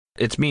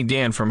It's me,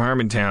 Dan, from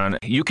Harmontown.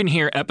 You can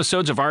hear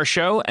episodes of our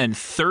show and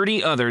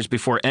 30 others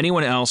before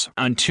anyone else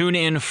on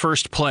TuneIn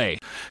First Play.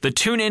 The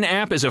TuneIn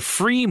app is a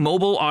free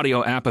mobile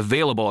audio app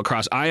available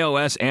across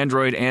iOS,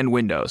 Android, and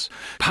Windows.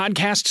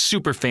 Podcast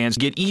superfans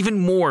get even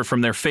more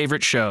from their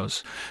favorite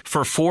shows.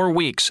 For 4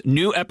 weeks,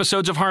 new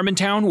episodes of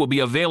Harmontown will be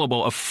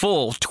available a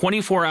full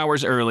 24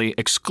 hours early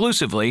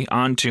exclusively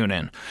on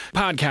TuneIn.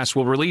 Podcasts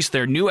will release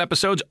their new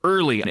episodes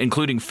early,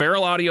 including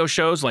feral audio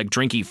shows like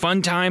Drinky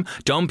Fun Time,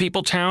 Dumb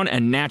People Town,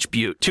 and Natch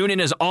Butte.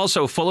 TuneIn is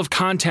also full of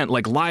content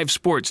like live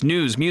sports,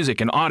 news, music,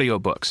 and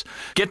audiobooks.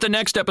 Get the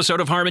next episode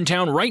of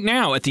Harmontown right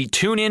now at the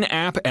TuneIn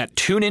app at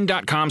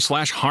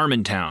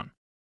tunein.com/Harmontown.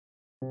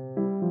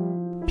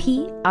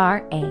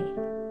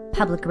 PRA,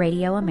 Public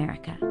Radio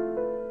America.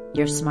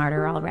 You're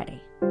smarter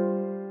already.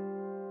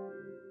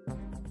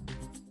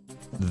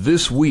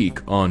 This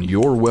week on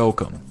You're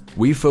Welcome,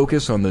 we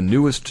focus on the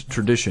newest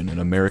tradition in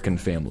American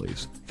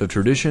families, the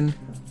tradition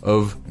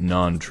of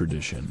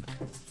non-tradition.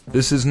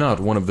 This is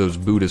not one of those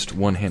Buddhist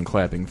one-hand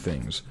clapping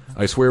things.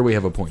 I swear we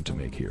have a point to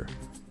make here.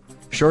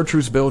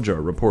 Chartreuse Bell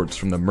Jar reports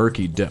from the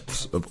murky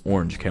depths of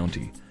Orange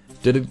County.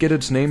 Did it get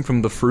its name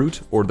from the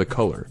fruit or the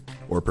color?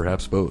 Or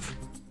perhaps both?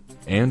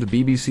 And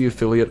BBC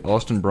affiliate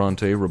Austin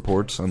Bronte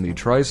reports on the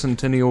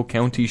Tricentennial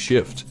County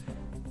Shift.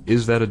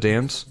 Is that a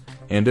dance?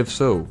 And if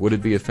so, would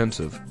it be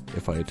offensive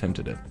if I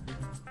attempted it?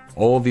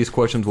 All of these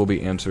questions will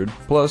be answered,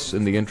 plus,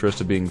 in the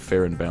interest of being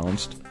fair and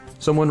balanced,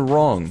 someone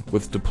wrong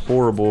with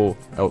deplorable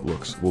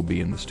outlooks will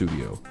be in the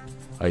studio.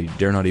 I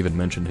dare not even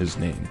mention his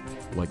name,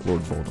 like Lord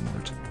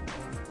Voldemort.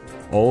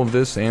 All of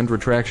this and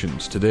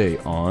retractions today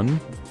on...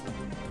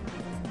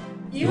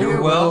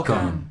 You're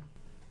Welcome.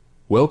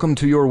 Welcome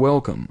to Your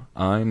Welcome.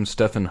 I'm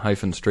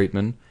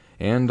Stephen-Straitman,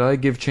 and I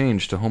give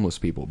change to homeless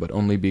people, but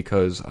only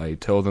because I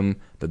tell them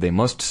that they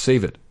must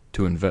save it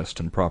to invest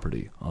in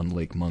property on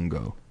Lake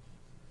Mungo.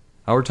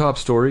 Our top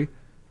story: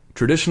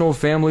 traditional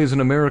families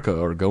in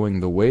America are going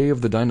the way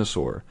of the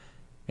dinosaur,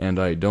 and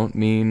I don't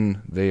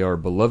mean they are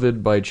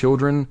beloved by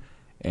children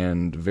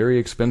and very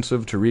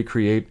expensive to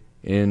recreate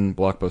in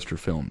blockbuster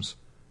films.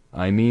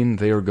 I mean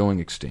they are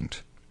going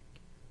extinct.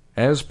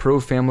 As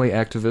pro-family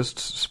activists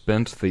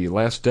spent the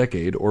last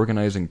decade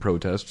organizing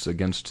protests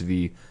against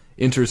the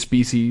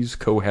interspecies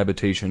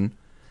cohabitation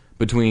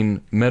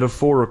between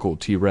metaphorical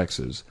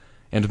T-Rexes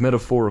and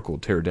metaphorical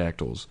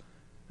pterodactyls,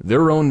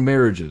 their own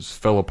marriages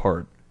fell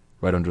apart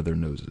right under their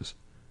noses.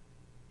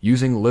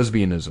 Using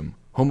lesbianism,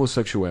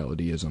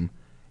 homosexualityism,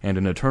 and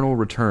an eternal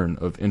return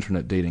of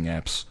internet dating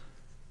apps,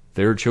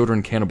 their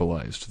children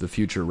cannibalized the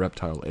future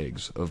reptile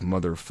eggs of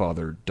mother,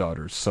 father,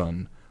 daughter,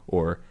 son,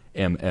 or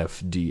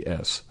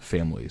MFDS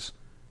families,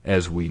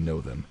 as we know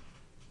them,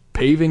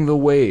 paving the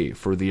way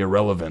for the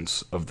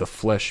irrelevance of the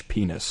flesh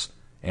penis,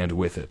 and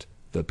with it,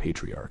 the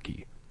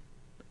patriarchy.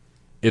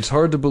 It's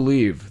hard to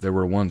believe there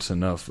were once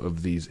enough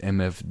of these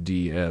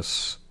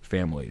MFDS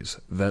families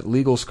that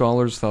legal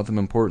scholars thought them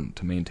important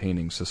to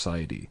maintaining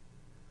society.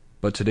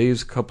 But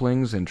today's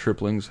couplings and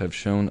triplings have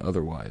shown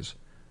otherwise.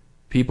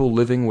 People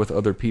living with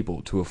other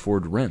people to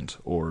afford rent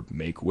or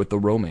make with the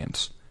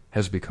romance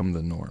has become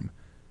the norm.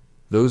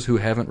 Those who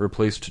haven't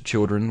replaced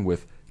children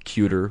with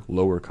cuter,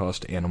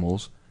 lower-cost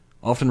animals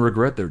often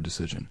regret their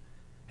decision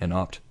and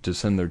opt to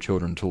send their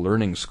children to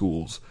learning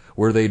schools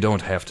where they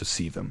don't have to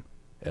see them,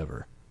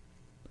 ever.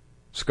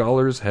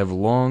 Scholars have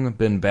long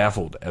been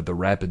baffled at the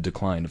rapid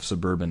decline of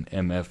suburban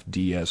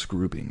MFDS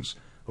groupings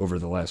over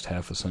the last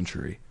half a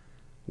century,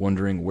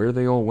 wondering where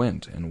they all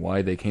went and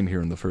why they came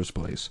here in the first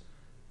place.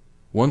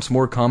 Once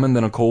more common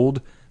than a cold,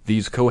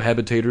 these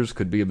cohabitators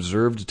could be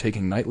observed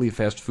taking nightly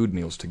fast food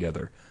meals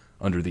together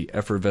under the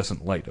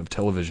effervescent light of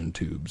television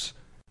tubes.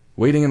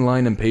 Waiting in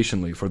line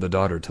impatiently for the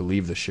daughter to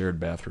leave the shared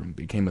bathroom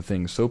became a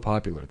thing so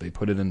popular they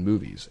put it in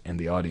movies, and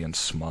the audience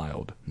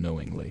smiled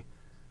knowingly.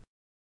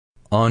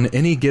 On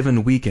any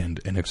given weekend,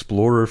 an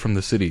explorer from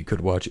the city could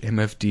watch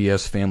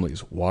MFDS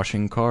families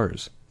washing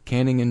cars,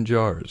 canning in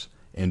jars,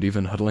 and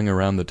even huddling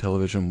around the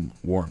television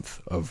warmth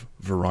of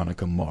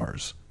Veronica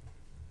Mars.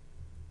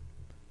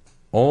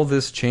 All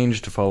this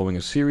changed following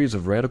a series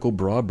of radical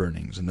bra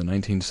burnings in the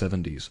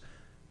 1970s.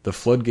 The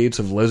floodgates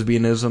of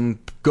lesbianism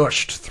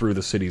gushed through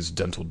the city's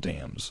dental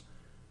dams.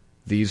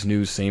 These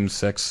new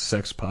same-sex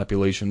sex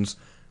populations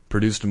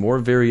produced more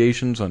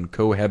variations on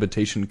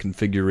cohabitation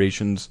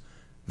configurations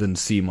than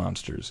sea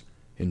monsters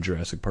in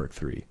Jurassic Park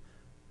 3.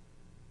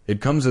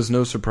 It comes as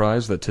no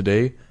surprise that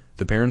today,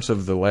 the parents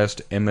of the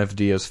last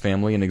MFDS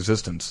family in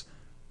existence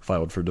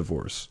filed for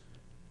divorce.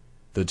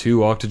 The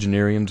two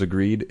octogenarians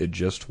agreed it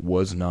just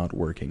was not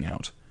working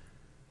out.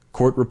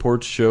 Court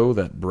reports show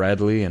that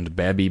Bradley and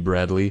Babby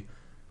Bradley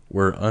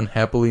were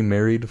unhappily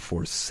married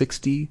for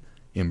 60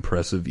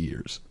 impressive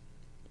years.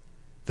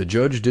 The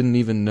judge didn't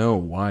even know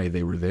why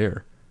they were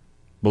there.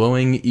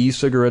 Blowing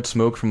e-cigarette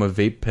smoke from a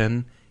vape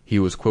pen, he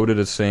was quoted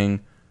as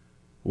saying,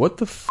 "What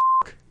the f***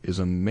 is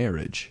a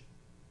marriage?"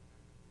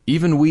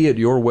 Even we at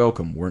Your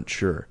Welcome weren't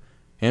sure,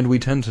 and we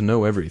tend to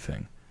know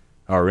everything.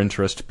 Our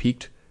interest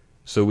peaked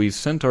So we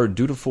sent our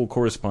dutiful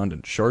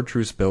correspondent,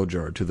 Chartreuse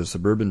Beljar, to the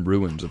suburban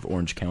ruins of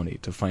Orange County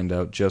to find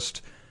out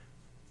just,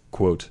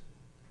 quote,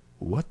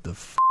 what the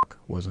fuck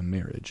was a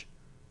marriage?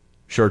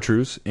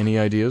 Chartreuse, any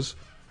ideas?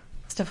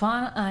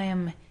 Stefan, I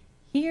am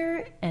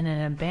here in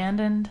an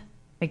abandoned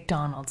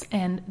McDonald's,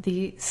 and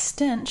the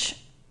stench,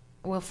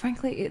 well,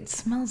 frankly, it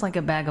smells like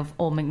a bag of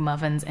old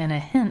McMuffins and a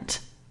hint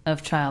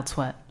of child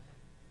sweat.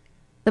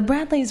 The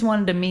Bradleys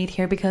wanted to meet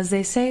here because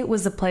they say it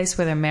was the place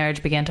where their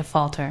marriage began to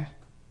falter.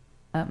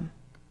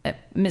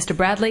 Mr.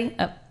 Bradley?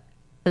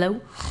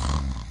 Hello?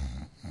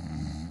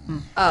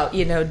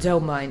 Oh,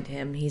 don't mind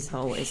him. He's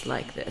always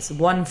like this.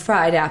 One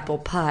fried apple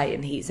pie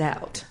and he's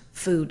out.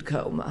 Food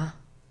coma.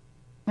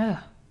 Do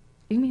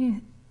you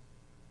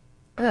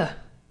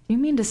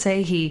mean to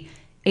say he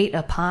ate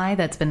a pie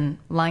that's been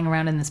lying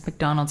around in this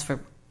McDonald's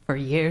for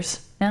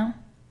years now?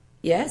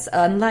 Yes,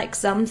 unlike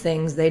some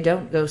things, they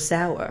don't go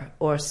sour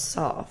or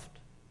soft.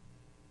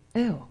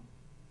 Ew.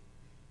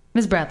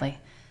 Ms. Bradley,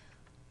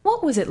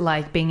 what was it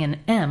like being an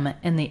M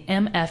in the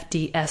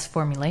MFDS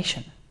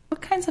formulation?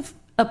 What kinds of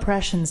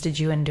oppressions did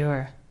you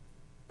endure?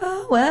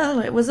 Oh, well,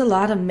 it was a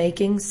lot of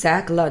making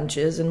sack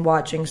lunches and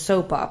watching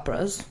soap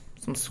operas,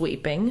 some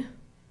sweeping.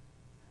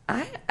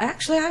 I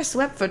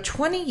slept for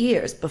 20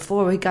 years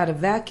before we got a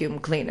vacuum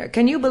cleaner.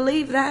 Can you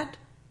believe that?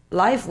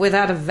 Life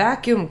without a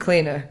vacuum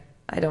cleaner?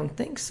 I don't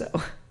think so.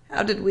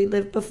 How did we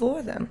live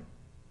before them?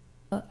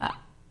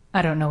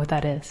 I don't know what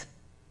that is.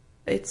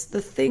 It's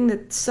the thing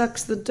that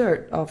sucks the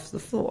dirt off the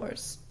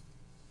floors.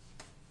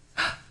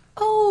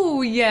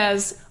 Oh,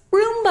 yes,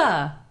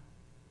 Roomba!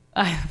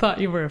 I thought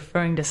you were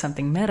referring to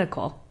something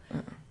medical.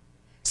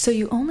 So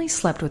you only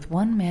slept with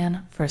one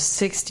man for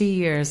 60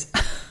 years.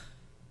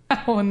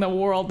 How in the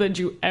world did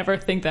you ever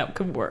think that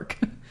could work?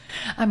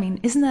 I mean,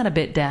 isn't that a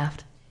bit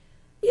daft?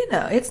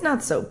 It's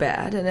not so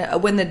bad.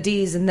 And when the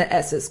D's and the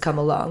S's come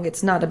along,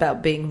 it's not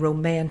about being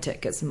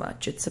romantic as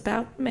much. It's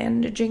about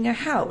managing a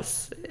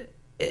house.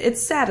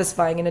 It's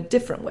satisfying in a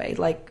different way,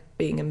 like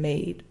being a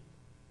maid.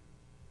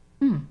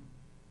 So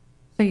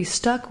you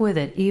stuck with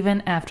it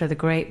even after the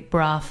great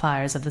bra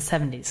fires of the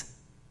 70s.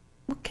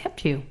 What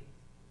kept you?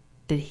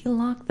 Did he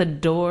lock the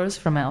doors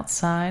from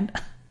outside?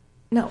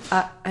 No,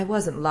 I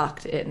wasn't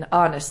locked in,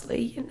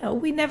 honestly.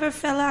 We never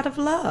fell out of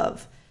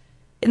love.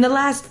 In the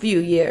last few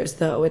years,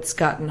 though, it's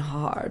gotten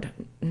hard.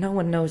 No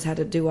one knows how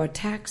to do our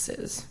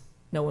taxes.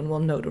 No one will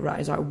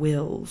notarize our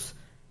wills.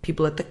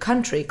 People at the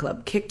country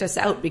club kicked us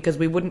out because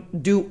we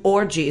wouldn't do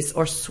orgies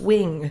or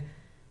swing.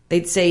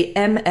 They'd say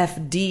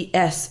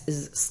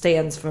MFDS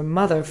stands for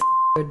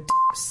motherfucker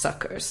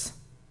suckers.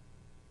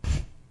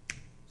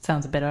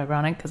 Sounds a bit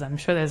ironic, because I'm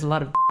sure there's a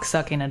lot of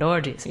sucking at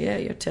orgies. Yeah,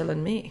 you're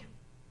telling me.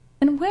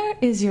 And where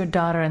is your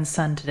daughter and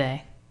son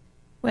today?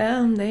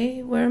 Well,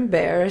 they were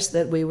embarrassed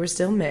that we were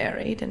still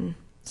married and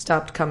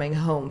stopped coming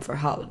home for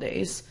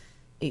holidays.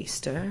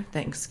 Easter,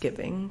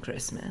 Thanksgiving,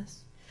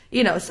 Christmas.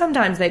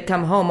 Sometimes they'd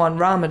come home on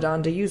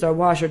Ramadan to use our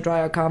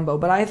washer-dryer combo,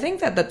 but I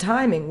think that the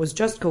timing was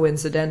just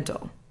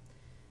coincidental.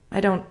 I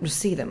don't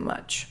see them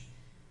much.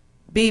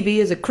 BB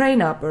is a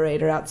crane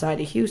operator outside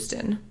of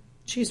Houston.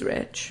 She's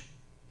rich.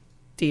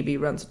 DB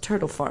runs a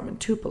turtle farm in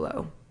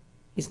Tupelo.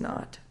 He's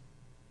not.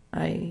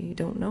 I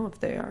don't know if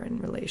they are in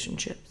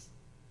relationships.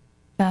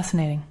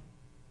 Fascinating.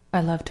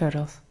 I love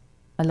turtles.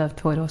 I love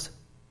turtles.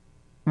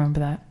 Remember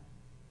that?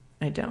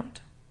 I don't.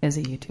 It's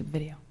a YouTube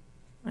video.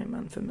 I'm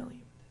unfamiliar with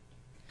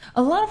it.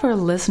 A lot of our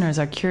listeners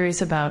are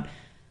curious about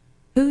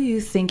who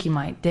you think you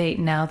might date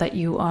now that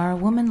you are a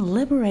woman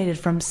liberated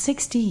from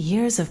 60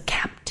 years of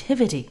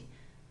captivity.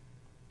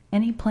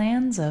 Any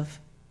plans of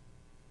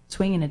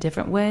swinging a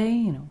different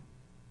way,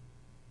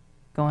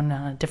 going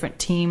on a different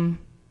team,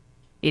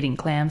 eating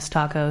clams,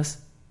 tacos,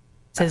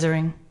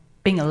 scissoring,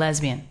 being a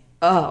lesbian?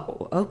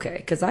 Oh, okay,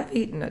 because I've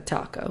eaten a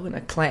taco and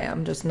a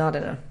clam, just not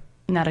in a...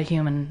 Not a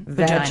human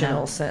vaginal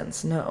vagina.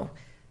 sense, no.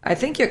 I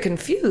think you're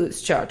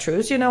confused,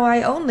 Chartreuse.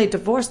 I only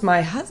divorced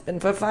my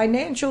husband for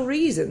financial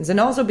reasons, and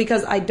also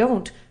because I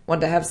don't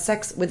want to have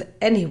sex with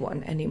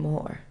anyone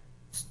anymore.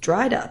 It's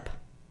dried up.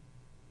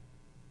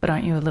 But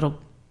aren't you a little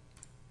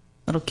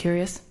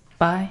curious?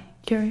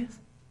 Bi-curious?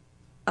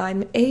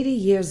 I'm 80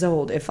 years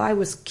old. If I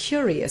was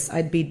curious,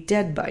 I'd be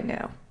dead by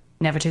now.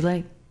 Never too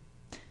late.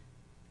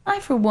 I,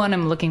 for one,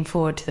 am looking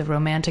forward to the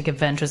romantic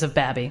adventures of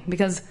Babby,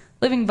 because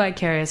living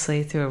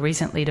vicariously through a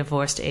recently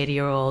divorced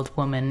 80-year-old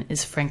woman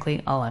is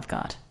frankly all I've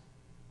got.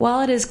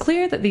 While it is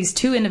clear that these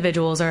two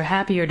individuals are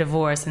happier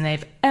divorced than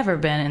they've ever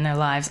been in their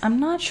lives, I'm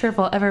not sure if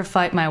I'll ever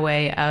fight my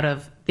way out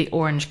of the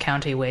Orange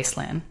County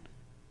wasteland.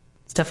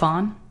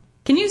 Stefan,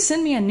 can you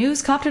send me a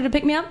news copter to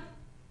pick me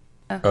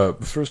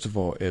up? First of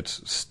all,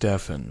 it's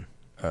Stefan,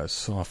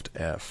 soft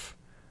F.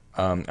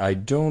 I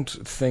don't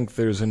think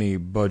there's any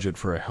budget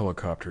for a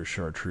helicopter,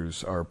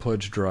 Chartreuse. Our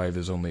pledge drive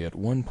is only at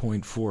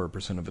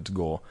 1.4% of its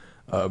goal.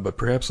 But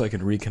perhaps I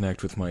can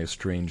reconnect with my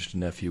estranged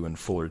nephew in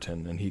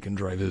Fullerton, and he can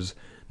drive his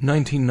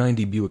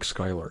 1990 Buick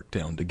Skylark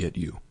down to get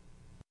you.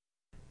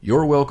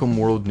 Your Welcome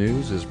World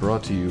News is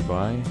brought to you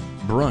by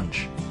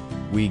Brunch.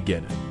 We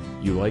get it.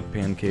 You like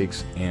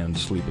pancakes and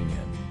sleeping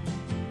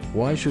in.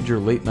 Why should your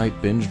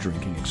late-night binge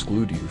drinking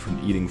exclude you from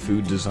eating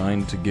food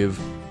designed to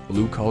give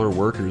blue-collar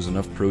workers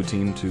enough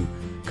protein to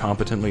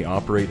competently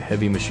operate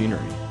heavy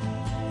machinery?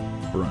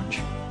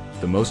 Brunch.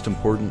 The most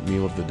important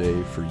meal of the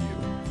day for you,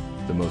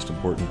 the most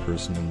important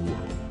person in the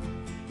world.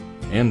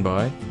 And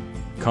by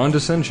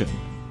Condescension.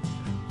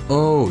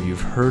 Oh,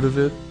 you've heard of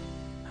it?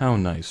 How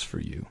nice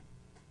for you.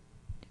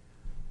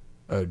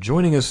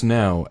 Joining us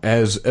now,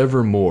 as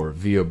evermore,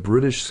 via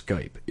British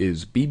Skype,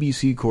 is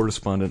BBC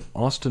correspondent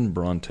Austin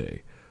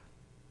Bronte.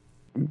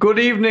 Good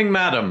evening,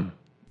 madam.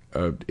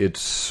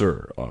 It's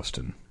Sir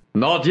Austin.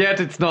 Not yet,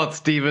 it's not,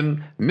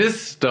 Stephen.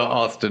 Mr.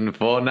 Austin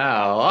for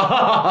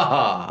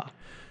now.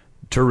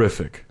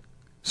 Terrific.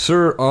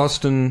 Sir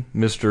Austin,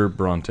 Mr.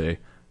 Bronte,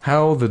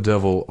 how the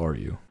devil are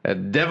you? A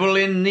devil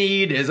in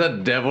need is a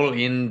devil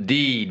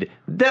indeed.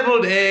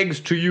 Deviled eggs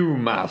to you,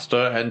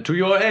 master, and to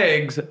your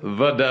eggs,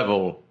 the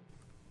devil.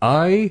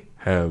 I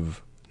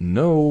have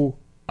no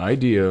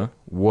idea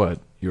what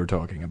you're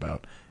talking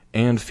about,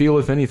 and feel,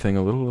 if anything,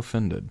 a little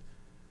offended.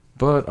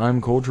 But I'm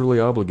culturally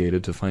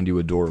obligated to find you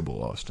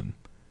adorable, Austin.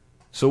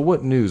 So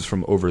what news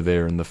from over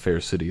there in the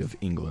fair city of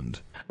England?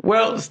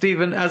 Well,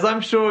 Stephen, as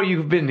I'm sure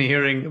you've been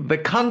hearing, the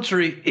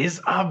country is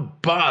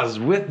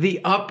abuzz with the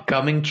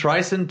upcoming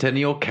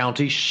tricentennial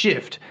county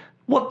shift.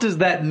 What does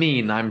that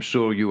mean? I'm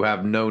sure you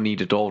have no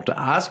need at all to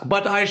ask,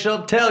 but I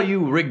shall tell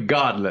you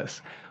regardless.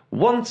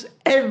 Once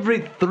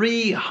every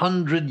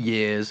 300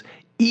 years,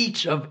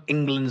 each of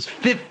England's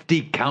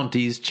 50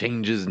 counties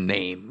changes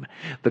name.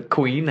 The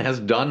Queen has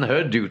done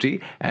her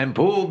duty and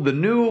pulled the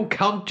new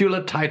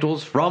consular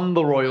titles from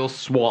the Royal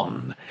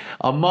Swan.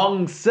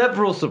 Among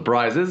several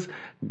surprises,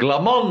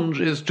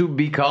 Glamorganshire is to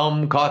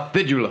become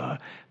Carthagena,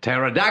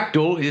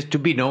 Pterodactyl is to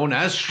be known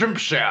as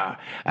Shrimpshire,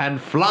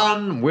 and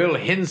Flan will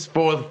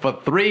henceforth for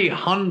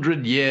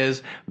 300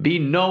 years be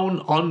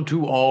known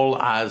unto all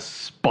as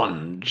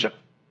Sponge.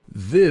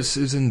 This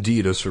is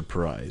indeed a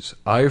surprise.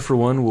 I, for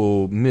one,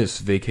 will miss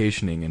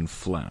vacationing in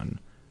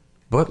Flan,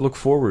 but look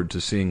forward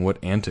to seeing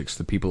what antics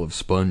the people of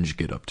Sponge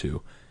get up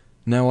to.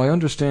 Now, I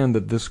understand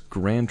that this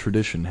grand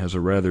tradition has a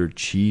rather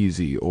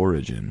cheesy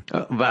origin.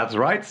 That's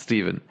right,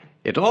 Stephen.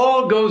 It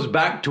all goes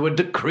back to a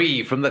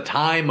decree from the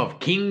time of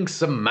King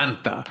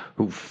Samantha,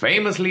 who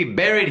famously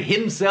buried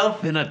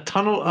himself in a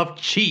tunnel of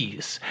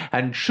cheese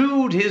and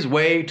chewed his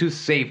way to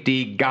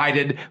safety,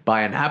 guided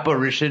by an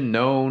apparition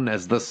known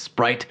as the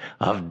Sprite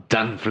of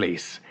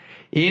Dunfleece.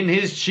 In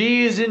his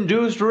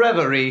cheese-induced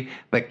reverie,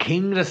 the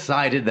king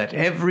decided that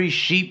every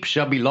sheep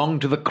shall belong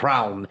to the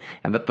crown,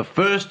 and that the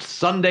first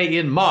Sunday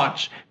in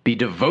March be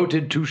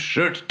devoted to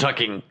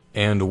shirt-tucking.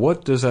 And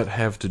what does that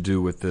have to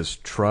do with this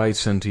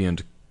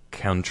tri-sentient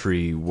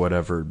country,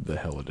 whatever the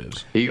hell it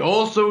is? He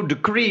also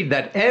decreed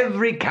that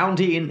every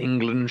county in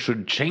England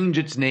should change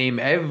its name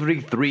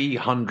every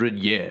 300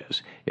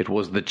 years. It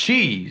was the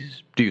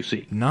cheese, do you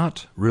see?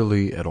 Not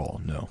really at all,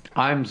 no.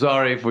 I'm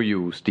sorry for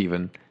you,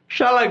 Stephen.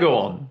 Shall I go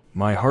on?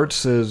 My heart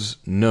says,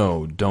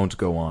 no, don't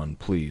go on,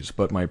 please.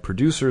 But my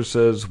producer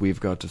says we've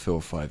got to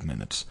fill 5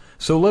 minutes.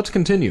 So let's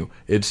continue.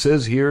 It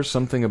says here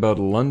something about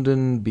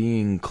London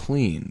being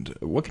cleaned.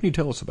 What can you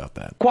tell us about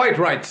that? Quite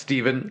right,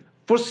 Stephen.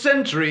 For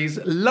centuries,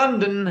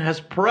 London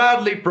has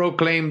proudly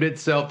proclaimed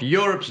itself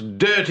Europe's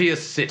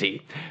dirtiest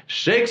city.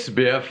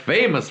 Shakespeare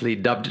famously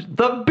dubbed it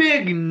the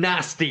Big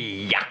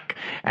Nasty Yuck,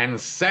 and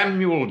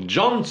Samuel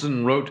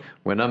Johnson wrote,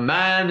 "When a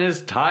man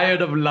is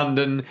tired of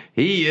London,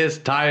 he is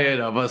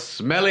tired of a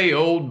smelly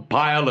old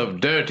pile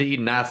of dirty,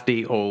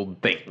 nasty old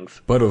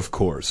things." But of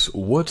course,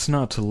 what's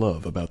not to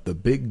love about the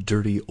big,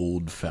 dirty,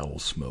 old foul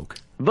smoke?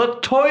 The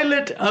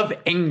toilet of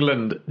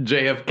England,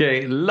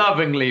 JFK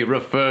lovingly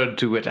referred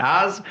to it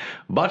as,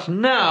 but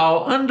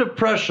now, under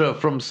pressure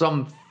from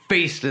some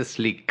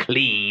facelessly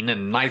clean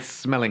and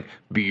nice-smelling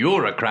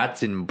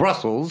bureaucrats in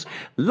Brussels,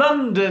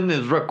 London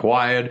is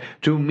required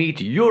to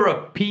meet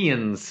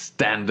European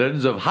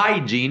standards of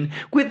hygiene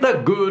with a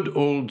good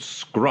old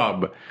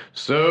scrub.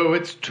 So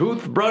its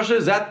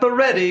toothbrushes at the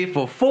ready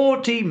for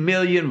 40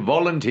 million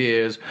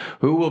volunteers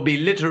who will be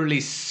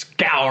literally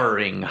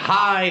scouring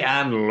high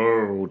and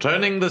low,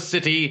 turning the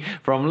city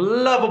from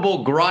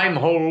lovable grime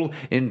hole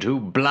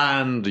into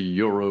bland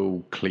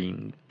Euro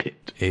clean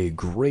pit. A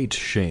great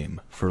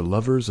shame for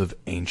lovers of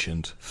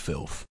ancient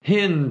filth.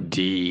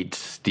 Indeed,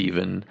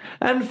 Stephen.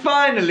 And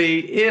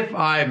finally, if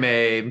I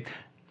may,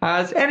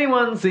 has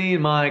anyone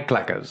seen my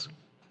clackers?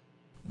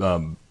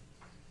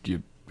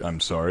 I'm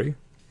sorry?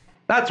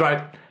 That's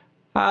right.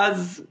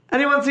 Has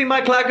anyone seen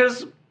my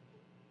clackers?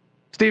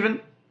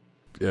 Stephen?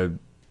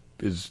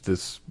 Is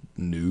this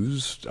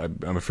news?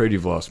 I'm afraid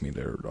you've lost me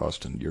there,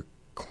 Austin. Your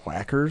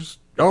clackers?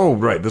 Oh,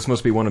 right. This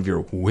must be one of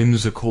your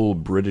whimsical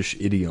British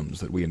idioms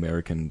that we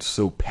Americans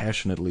so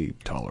passionately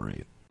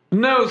tolerate.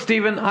 No,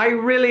 Stephen, I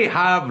really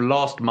have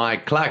lost my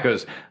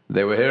clackers.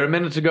 They were here a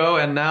minute ago,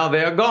 and now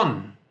they are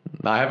gone.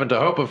 I haven't a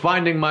hope of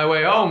finding my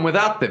way home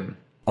without them.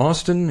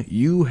 Austin,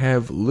 you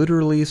have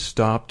literally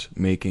stopped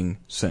making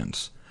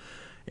sense.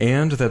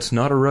 And that's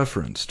not a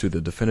reference to the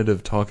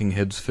definitive Talking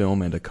Heads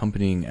film and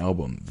accompanying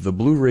album, the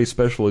Blu-ray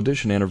Special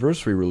Edition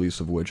anniversary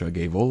release of which I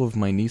gave all of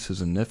my nieces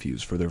and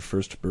nephews for their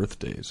first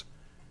birthdays.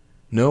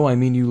 No, I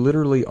mean you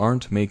literally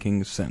aren't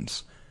making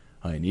sense.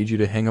 I need you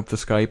to hang up the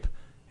Skype,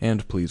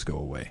 and please go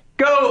away.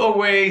 Go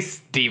away,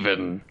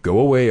 Stephen. Go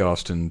away,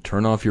 Austin.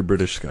 Turn off your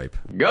British Skype.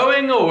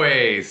 Going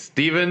away,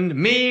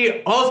 Stephen.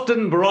 Me,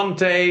 Austin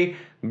Bronte,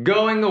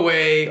 going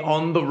away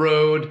on the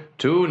road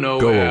to nowhere.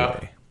 Go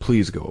away.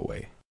 Please go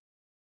away.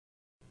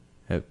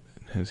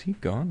 Has he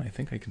gone? I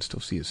think I can still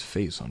see his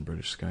face on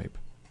British Skype.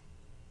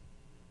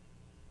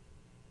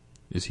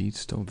 Is he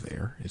still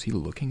there? Is he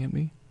looking at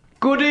me?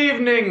 Good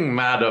evening,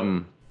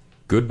 madam.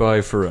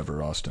 Goodbye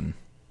forever, Austin.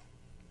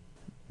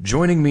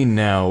 Joining me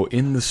now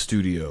in the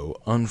studio,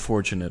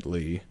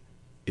 unfortunately,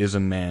 is a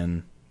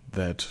man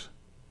that,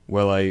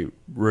 well, I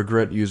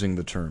regret using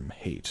the term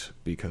hate,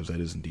 because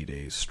that is indeed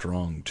a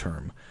strong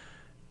term.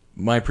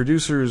 My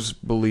producers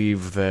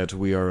believe that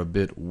we are a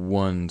bit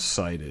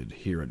one-sided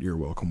here at Your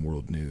Welcome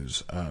World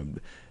News,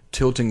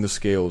 tilting the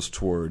scales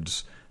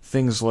towards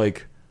things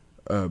like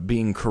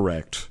being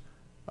correct,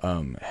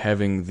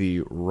 having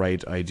the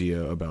right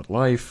idea about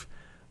life,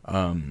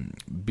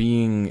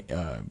 being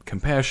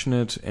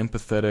compassionate,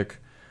 empathetic,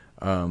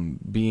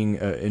 being,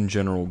 in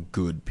general,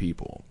 good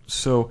people.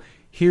 So,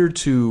 here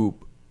to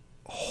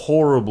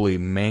horribly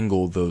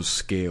mangle those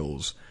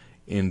scales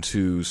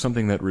into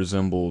something that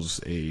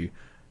resembles a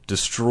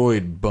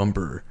destroyed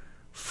bumper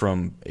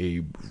from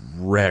a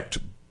wrecked,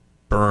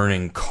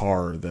 burning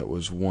car that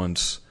was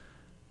once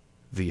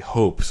the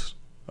hopes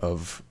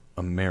of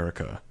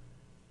America,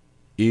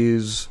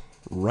 is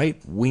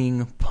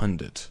right-wing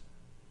pundit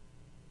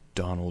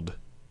Donald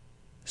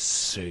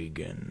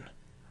Sagan.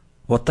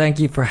 Well, thank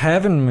you for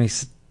having me,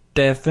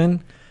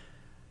 Stefan.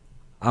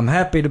 I'm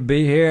happy to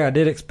be here. I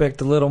did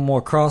expect a little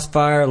more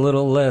crossfire, a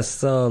little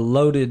less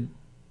loaded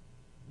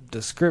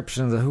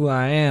descriptions of who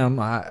I am.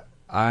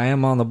 I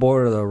am on the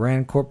board of the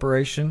RAND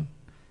Corporation,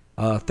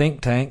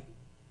 think tank.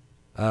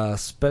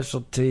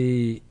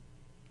 Specialty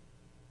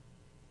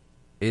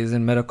is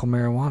in medical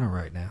marijuana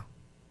right now.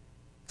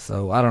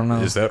 So, I don't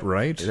know. Is that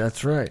right?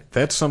 That's right.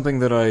 That's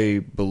something that I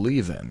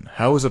believe in.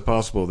 How is it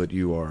possible that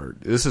you are...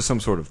 This is some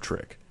sort of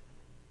trick.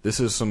 This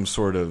is some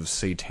sort of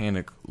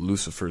satanic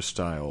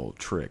Lucifer-style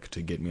trick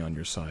to get me on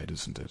your side,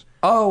 isn't it?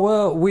 Oh,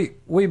 well,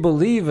 we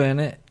believe in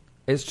it.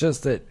 It's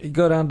just that you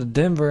go down to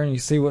Denver and you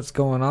see what's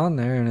going on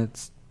there, and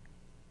it's,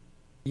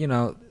 you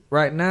know,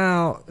 right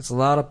now, it's a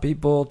lot of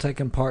people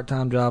taking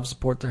part-time jobs to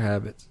support their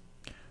habits.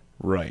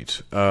 Right.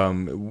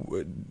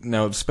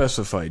 Now,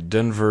 specify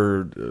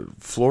Denver,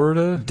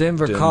 Florida?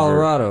 Denver,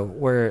 Colorado,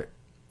 where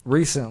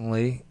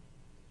recently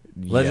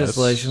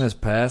legislation has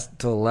passed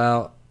to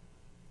allow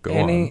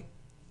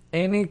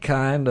any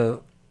kind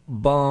of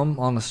bum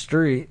on the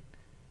street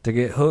to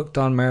get hooked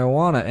on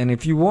marijuana. And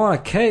if you want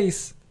a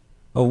case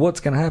of what's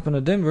going to happen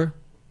to Denver,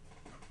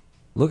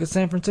 look at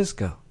San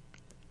Francisco.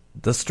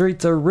 The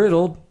streets are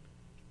riddled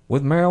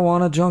with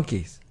marijuana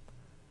junkies.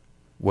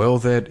 Well,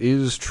 that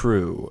is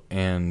true,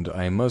 and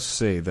I must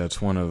say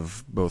that's one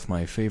of both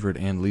my favorite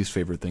and least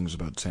favorite things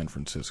about San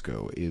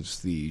Francisco, is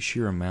the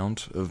sheer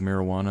amount of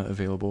marijuana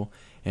available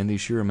and the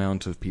sheer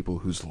amount of people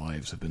whose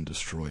lives have been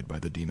destroyed by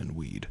the demon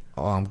weed.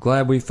 Oh, I'm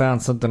glad we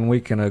found something we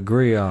can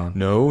agree on.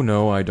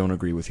 No, I don't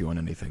agree with you on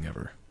anything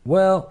ever.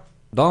 Well,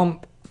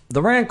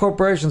 the RAND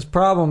Corporation's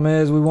problem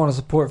is we want to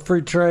support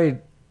free trade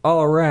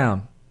all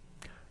around.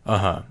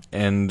 Uh-huh.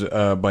 And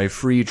by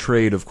free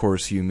trade, of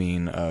course, you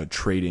mean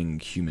trading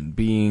human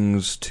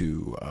beings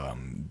to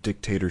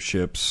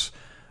dictatorships,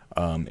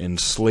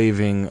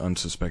 enslaving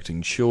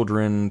unsuspecting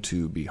children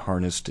to be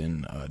harnessed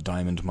in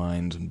diamond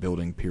mines and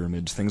building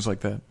pyramids, things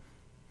like that?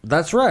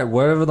 That's right,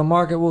 whatever the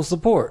market will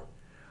support.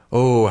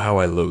 Oh, how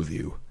I loathe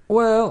you.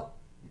 Well,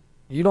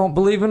 you don't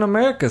believe in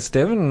America,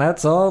 Stephen.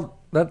 That's all.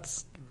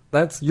 That's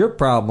your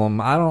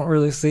problem. I don't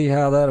really see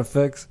how that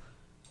affects,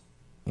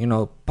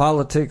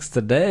 politics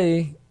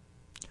today.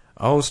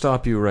 I'll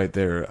stop you right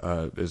there,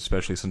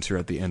 especially since you're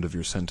at the end of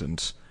your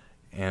sentence,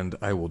 and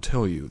I will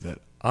tell you that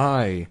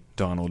I,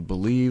 Donald,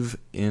 believe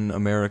in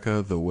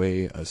America the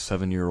way a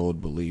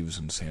 7-year-old believes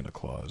in Santa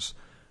Claus.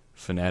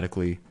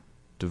 Fanatically,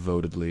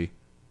 devotedly,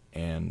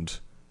 and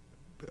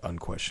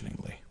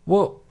unquestioningly.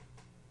 Well,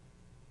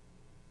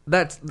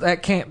 that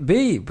can't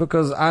be,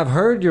 because I've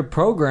heard your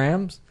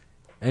programs,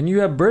 and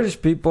you have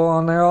British people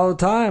on there all the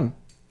time.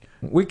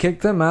 We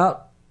kicked them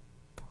out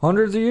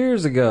hundreds of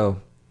years ago.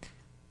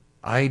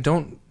 I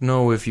don't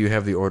know if you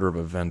have the order of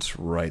events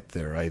right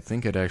there. I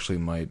think it actually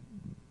might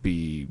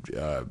be...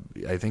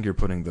 I think you're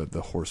putting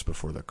the horse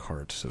before the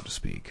cart, so to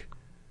speak.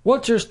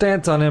 What's your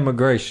stance on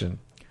immigration?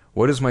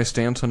 What is my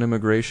stance on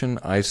immigration?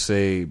 I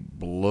say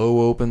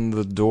blow open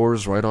the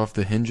doors right off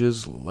the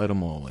hinges, let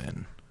them all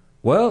in.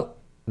 Well,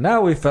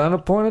 now we found a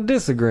point of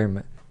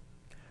disagreement.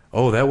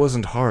 Oh, that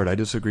wasn't hard. I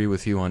disagree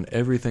with you on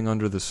everything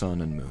under the sun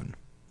and moon.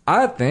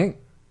 I think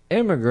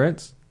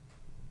immigrants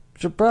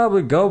should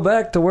probably go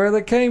back to where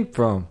they came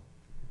from.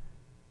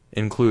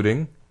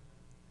 Including?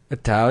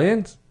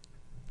 Italians?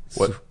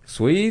 What?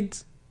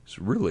 Swedes?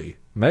 Really?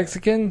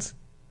 Mexicans?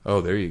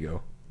 Oh, there you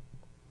go.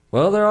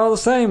 Well, they're all the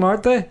same,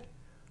 aren't they?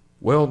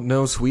 Well,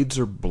 no, Swedes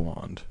are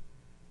blonde.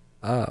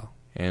 Oh.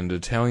 And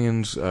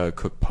Italians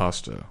cook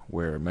pasta,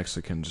 where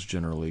Mexicans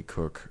generally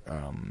cook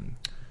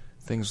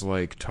things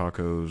like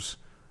tacos,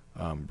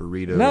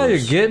 burritos. Now you're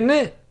getting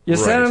it. You're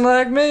Right. sounding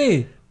like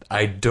me.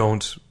 I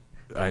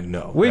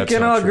know. We that's can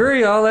not all true.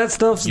 agree all that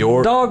stuff's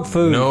dog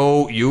food.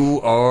 No,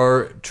 you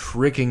are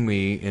tricking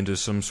me into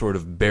some sort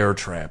of bear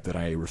trap that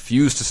I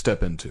refuse to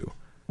step into.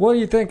 What do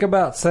you think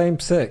about same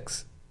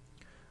sex?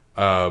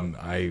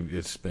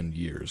 It's been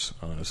years,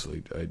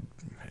 honestly.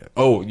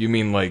 You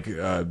mean like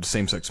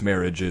same-sex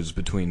marriages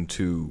between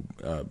two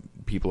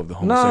people of the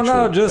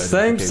homosexual No, just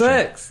same identification?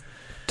 sex.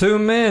 Two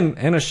men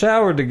in a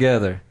shower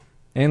together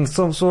in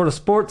some sort of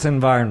sports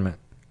environment.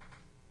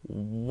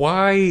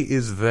 Why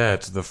is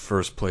that the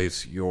first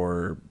place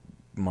your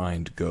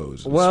mind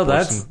goes? Well,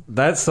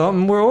 that's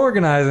something we're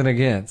organizing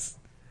against.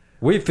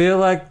 We feel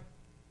like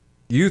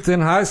youth in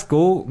high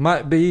school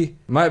might be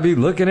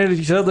looking at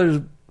each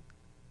other's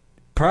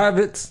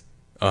privates.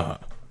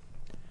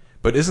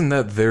 But isn't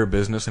that their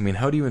business? I mean,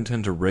 how do you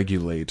intend to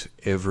regulate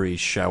every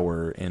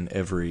shower in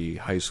every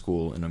high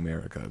school in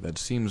America? That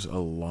seems a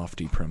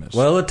lofty premise.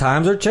 Well, the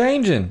times are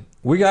changing.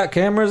 We got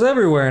cameras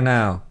everywhere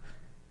now.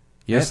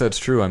 yes, that's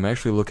true. I'm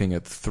actually looking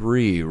at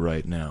 3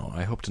 right now.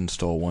 I hope to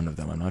install one of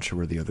them. I'm not sure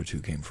where the other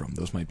 2 came from.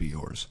 Those might be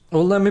yours.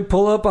 Well, let me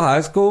pull up a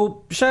high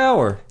school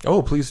shower.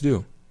 Oh, please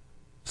do.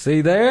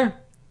 See there?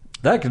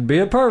 That could be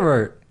a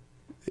pervert.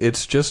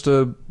 It's just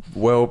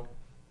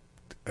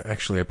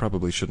actually, I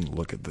probably shouldn't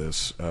look at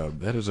this.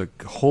 That is a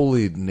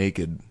wholly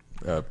naked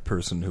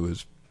person who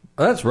is...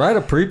 That's right,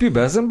 a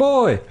prepubescent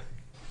boy.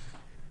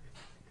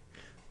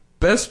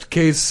 Best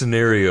case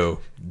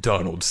scenario,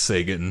 Donald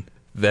Sagan,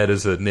 that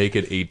is a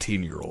naked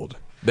 18-year-old.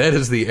 That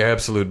is the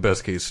absolute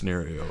best case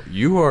scenario.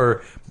 You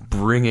are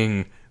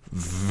bringing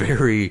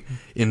very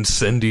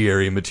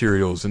incendiary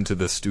materials into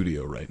this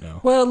studio right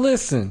now. Well,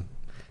 listen.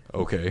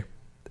 Okay.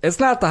 It's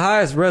not the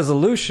highest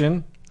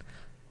resolution.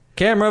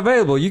 Camera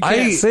available. You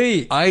can't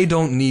see. I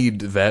don't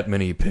need that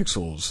many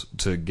pixels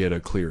to get a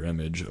clear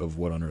image of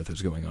what on earth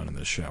is going on in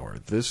this shower.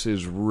 This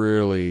is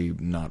really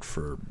not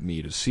for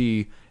me to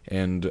see,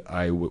 and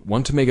I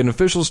want to make an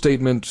official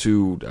statement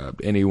to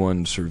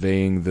anyone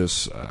surveying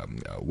this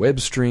web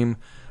stream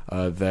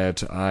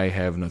that I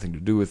have nothing to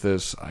do with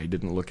this. I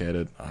didn't look at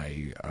it.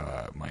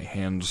 My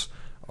hands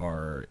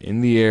are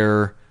in the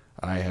air.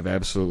 I have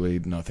absolutely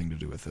nothing to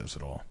do with this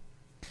at all.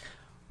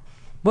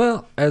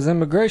 Well, as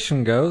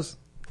immigration goes,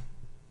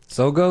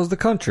 so goes the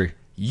country.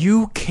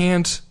 You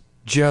can't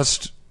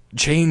just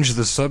change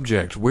the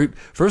subject.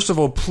 First of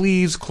all,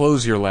 please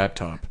close your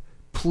laptop.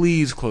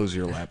 Please close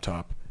your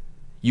laptop.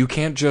 You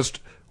can't just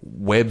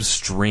web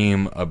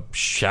stream a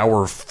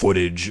shower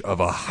footage of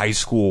a high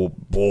school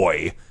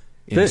boy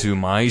into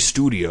my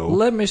studio.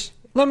 Let me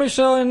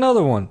show you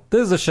another one.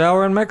 This is a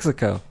shower in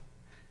Mexico.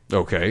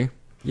 Okay.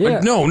 Yeah.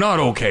 No, not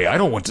okay. I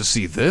don't want to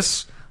see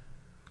this.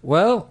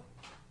 Well,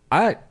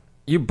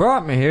 you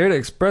brought me here to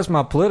express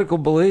my political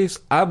beliefs.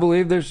 I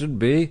believe there should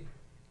be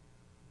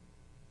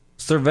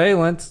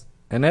surveillance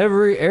in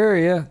every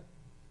area.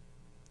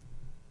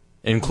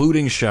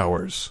 Including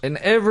showers. In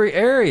every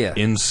area.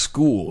 In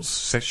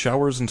schools.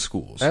 Showers in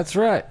schools. That's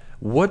right.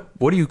 What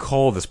do you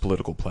call this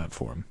political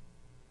platform?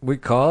 We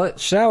call it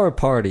Shower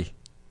Party.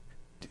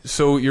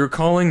 So you're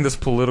calling this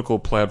political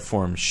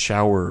platform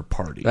Shower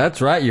Party?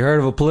 That's right. You heard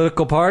of a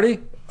political party?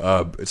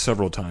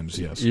 Several times,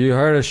 yes. You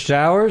heard of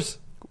showers?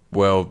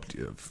 Well,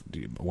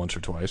 once or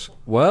twice.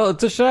 Well,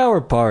 it's a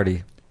shower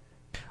party.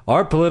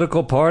 Our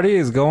political party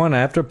is going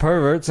after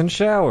perverts in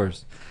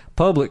showers.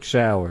 Public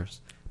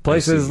showers.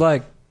 Places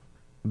like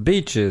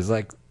beaches,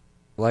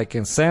 like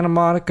in Santa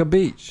Monica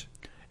Beach.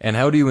 And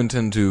how do you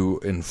intend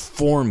to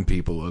inform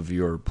people of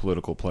your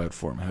political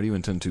platform? How do you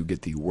intend to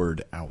get the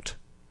word out?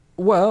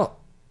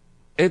 Well,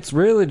 it's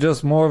really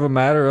just more of a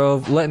matter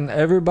of letting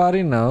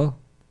everybody know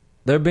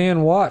they're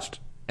being watched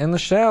in the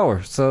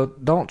shower. So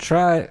don't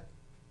try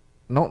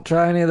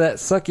any of that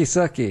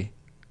sucky.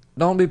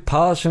 Don't be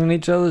polishing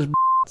each other's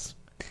b****s.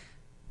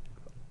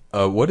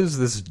 What is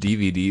this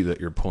DVD that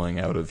you're pulling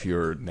out of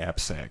your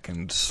knapsack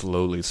and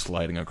slowly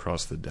sliding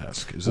across the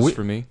desk? Is this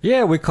for me?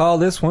 Yeah, we call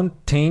this one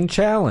Teen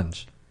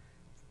Challenge.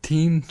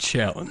 Teen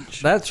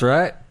Challenge. That's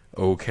right.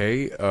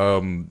 Okay.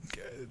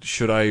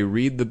 Should I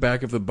read the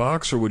back of the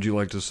box, or would you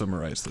like to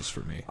summarize this for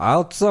me?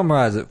 I'll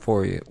summarize it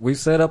for you. We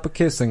set up a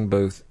kissing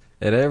booth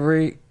at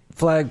every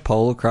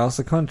flagpole across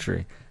the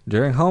country.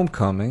 During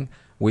homecoming,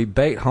 we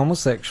bait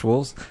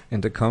homosexuals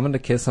into coming to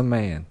kiss a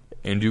man.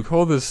 And you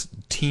call this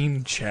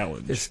Teen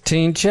Challenge? It's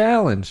Teen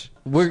Challenge.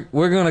 We're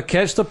going to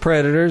catch the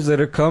predators that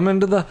are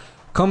coming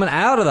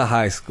out of the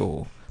high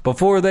school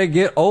before they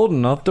get old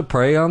enough to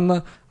prey on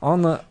the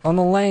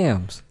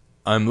lambs.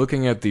 I'm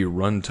looking at the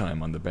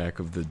runtime on the back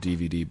of the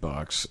DVD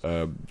box.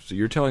 So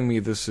you're telling me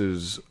this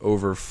is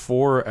over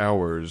 4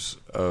 hours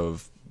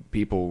of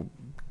people,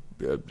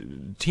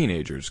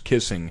 teenagers,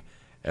 kissing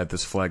at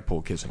this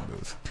flagpole kissing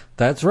booth.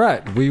 That's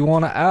right. We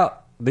want to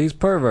out these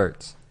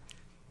perverts.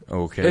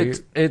 Okay.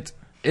 It's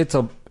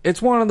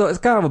one of those. It's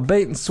kind of a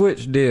bait and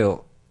switch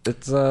deal.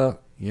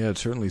 Yeah, it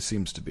certainly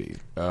seems to be.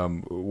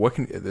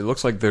 It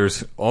looks like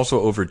there's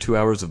also over 2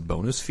 hours of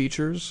bonus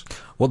features.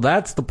 Well,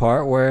 that's the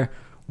part where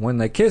when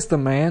they kiss the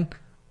man,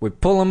 we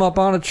pull him up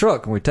on a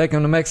truck and we take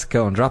him to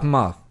Mexico and drop him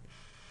off.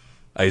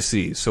 I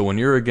see. So when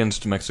you're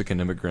against Mexican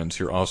immigrants,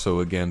 you're also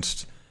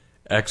against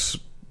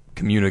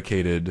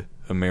excommunicated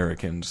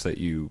Americans that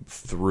you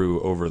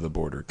threw over the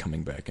border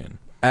coming back in.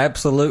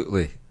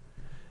 Absolutely.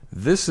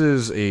 This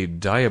is a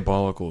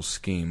diabolical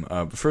scheme.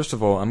 First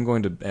of all, I'm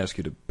going to ask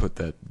you to put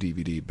that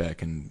DVD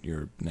back in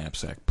your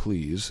knapsack,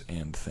 please,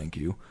 and thank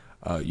you.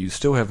 You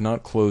still have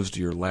not closed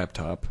your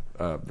laptop.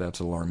 That's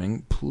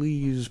alarming.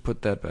 Please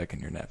put that back in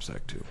your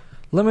knapsack, too.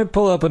 Let me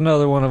pull up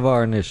another one of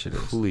our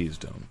initiatives. Please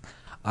don't.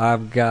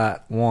 I've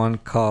got one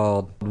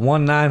called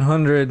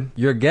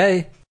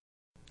 1-900-YOU'RE-GAY.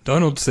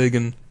 Donald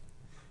Sagan,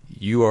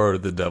 you are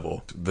the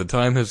devil. The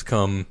time has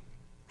come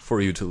for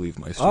you to leave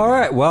my studio. All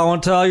right. Well, I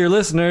want to tell your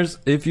listeners,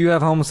 if you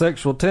have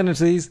homosexual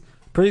tendencies,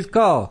 please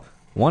call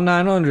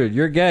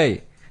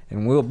 1-900-YOU'RE-GAY.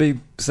 And we'll be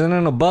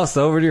sending a bus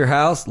over to your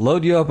house,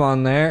 load you up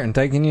on there, and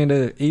taking you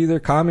to either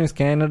Communist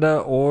Canada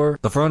or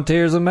the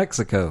frontiers of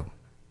Mexico.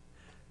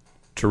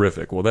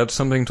 Terrific. Well, that's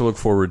something to look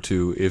forward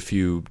to if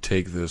you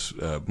take this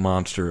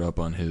monster up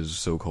on his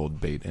so-called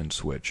bait and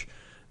switch.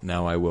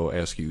 Now I will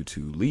ask you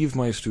to leave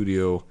my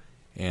studio,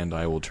 and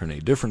I will turn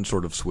a different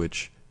sort of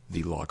switch,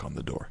 the lock on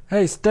the door.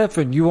 Hey,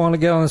 Stefan, you want to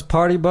get on this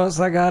party bus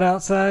I got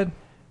outside?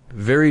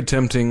 Very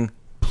tempting.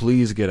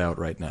 Please get out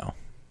right now.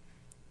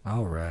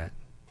 All right.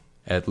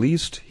 At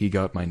least he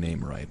got my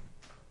name right.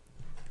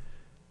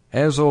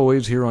 As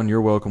always, here on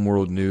Your Welcome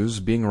World News,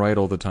 being right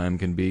all the time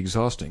can be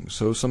exhausting,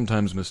 so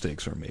sometimes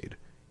mistakes are made.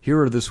 Here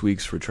are this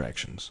week's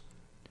retractions.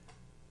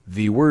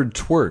 The word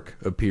twerk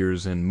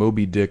appears in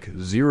Moby Dick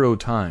 0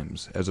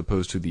 times, as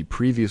opposed to the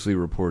previously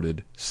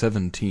reported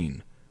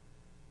 17.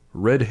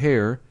 Red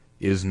hair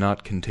is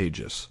not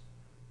contagious.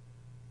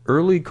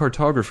 Early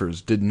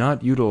cartographers did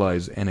not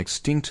utilize an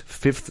extinct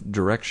fifth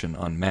direction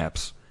on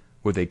maps,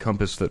 with a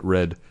compass that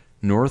read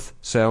north,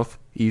 south,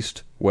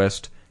 east,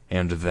 west,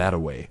 and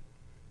that-a-way.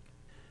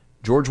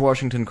 George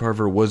Washington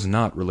Carver was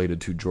not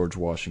related to George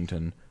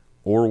Washington,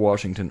 or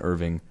Washington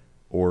Irving,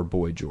 or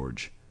Boy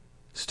George.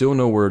 Still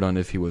no word on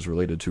if he was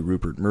related to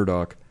Rupert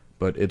Murdoch,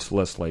 but it's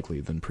less likely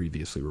than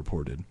previously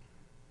reported.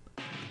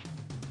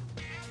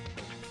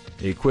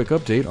 A quick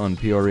update on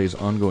PRA's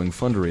ongoing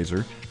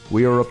fundraiser.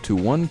 We are up to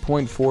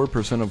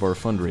 1.4% of our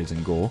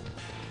fundraising goal.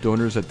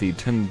 Donors at the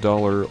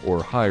 $10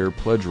 or higher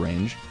pledge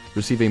range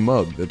receive a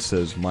mug that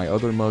says, "My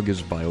other mug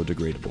is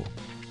biodegradable."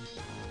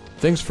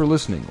 Thanks for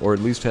listening, or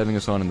at least having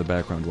us on in the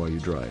background while you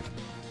drive.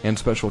 And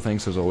special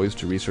thanks as always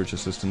to research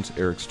assistants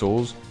Eric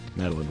Stolz,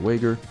 Madeline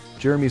Wager,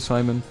 Jeremy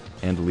Simon,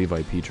 and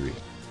Levi Petrie,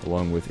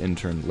 along with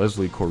intern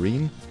Leslie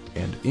Corrine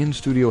and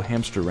in-studio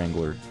hamster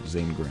wrangler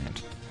Zane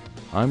Grant.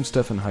 I'm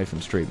Stefan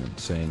Straitman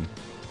saying,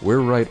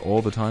 we're right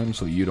all the time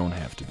so you don't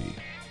have to be.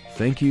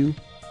 Thank you,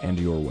 and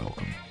you're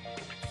welcome.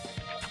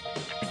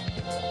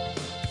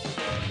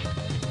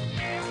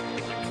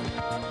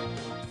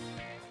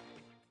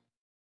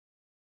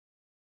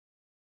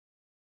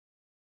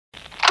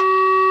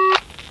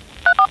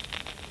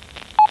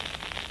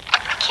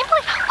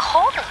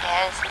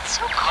 It's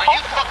so cold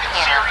in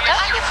here.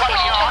 Don't you think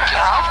you can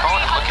turn off the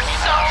phone and look at me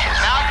now?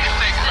 Now you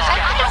think I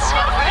think it's so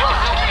rude.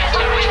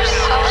 You're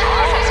so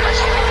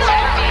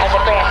As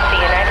a branch of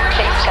the United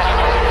States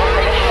government,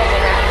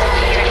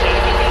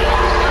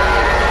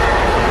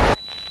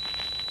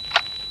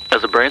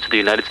 As a branch of the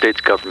United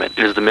States government,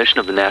 it is the mission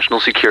of the National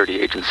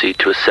Security Agency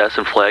to assess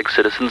and flag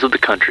citizens of the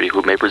country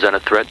who may present a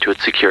threat to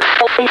its security.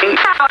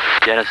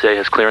 The NSA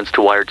has clearance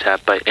to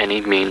wiretap by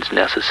any means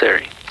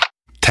necessary.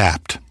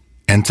 Tapped.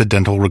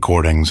 Incidental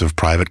recordings of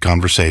private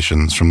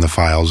conversations from the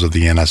files of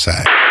the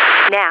NSA.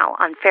 Now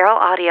on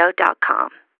feralaudio.com.